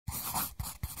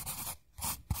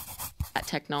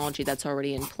technology that's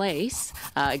already in place,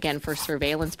 again, for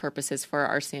surveillance purposes for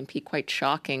RCMP, quite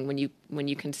shocking when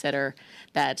you consider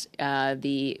that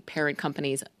the parent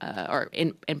companies are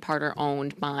in part are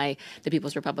owned by the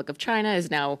People's Republic of China, is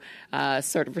now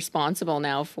sort of responsible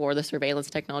now for the surveillance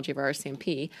technology of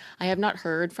RCMP. I have not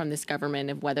heard from this government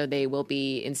of whether they will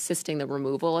be insisting the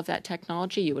removal of that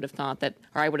technology. You would have thought that,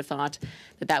 or I would have thought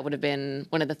that would have been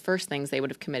one of the first things they would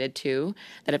have committed to,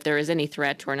 that if there is any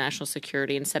threat to our national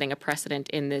security and setting a precedent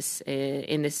in this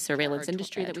surveillance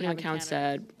industry that we have accounts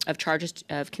of charges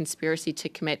of conspiracy to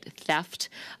commit theft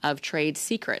of trade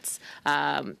secrets.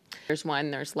 There's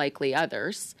one, there's likely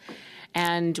others.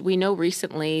 And we know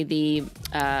recently the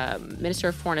Minister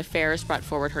of Foreign Affairs brought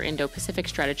forward her Indo-Pacific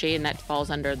strategy, and that falls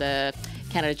under the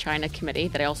Canada-China Committee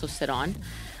that I also sit on.